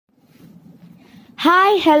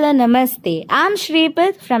Hi, hello, namaste. I'm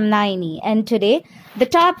Sripadh from Naini, and today the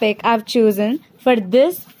topic I've chosen for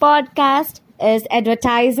this podcast is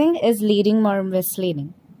advertising is leading or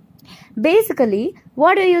misleading. Basically,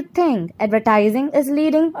 what do you think? Advertising is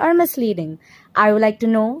leading or misleading? I would like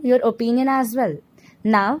to know your opinion as well.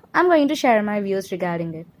 Now, I'm going to share my views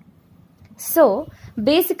regarding it. So,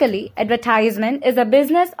 basically, advertisement is a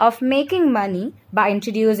business of making money by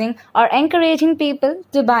introducing or encouraging people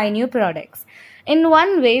to buy new products. In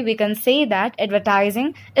one way, we can say that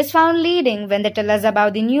advertising is found leading when they tell us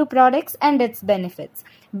about the new products and its benefits.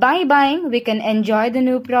 By buying, we can enjoy the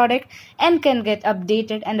new product and can get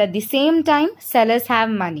updated, and at the same time, sellers have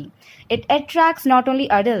money. It attracts not only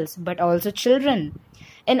adults but also children.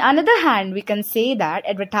 In another hand, we can say that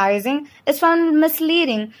advertising is found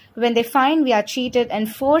misleading when they find we are cheated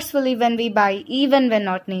and forcefully when we buy even when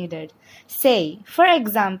not needed. Say, for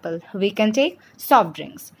example, we can take soft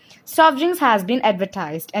drinks. Soft drinks has been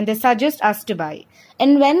advertised and they suggest us to buy.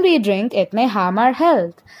 And when we drink, it may harm our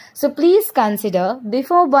health. So please consider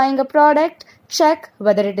before buying a product, check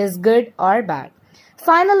whether it is good or bad.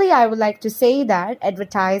 Finally, I would like to say that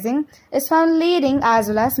advertising is found leading as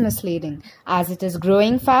well as misleading, as it is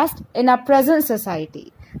growing fast in our present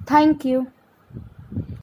society. Thank you.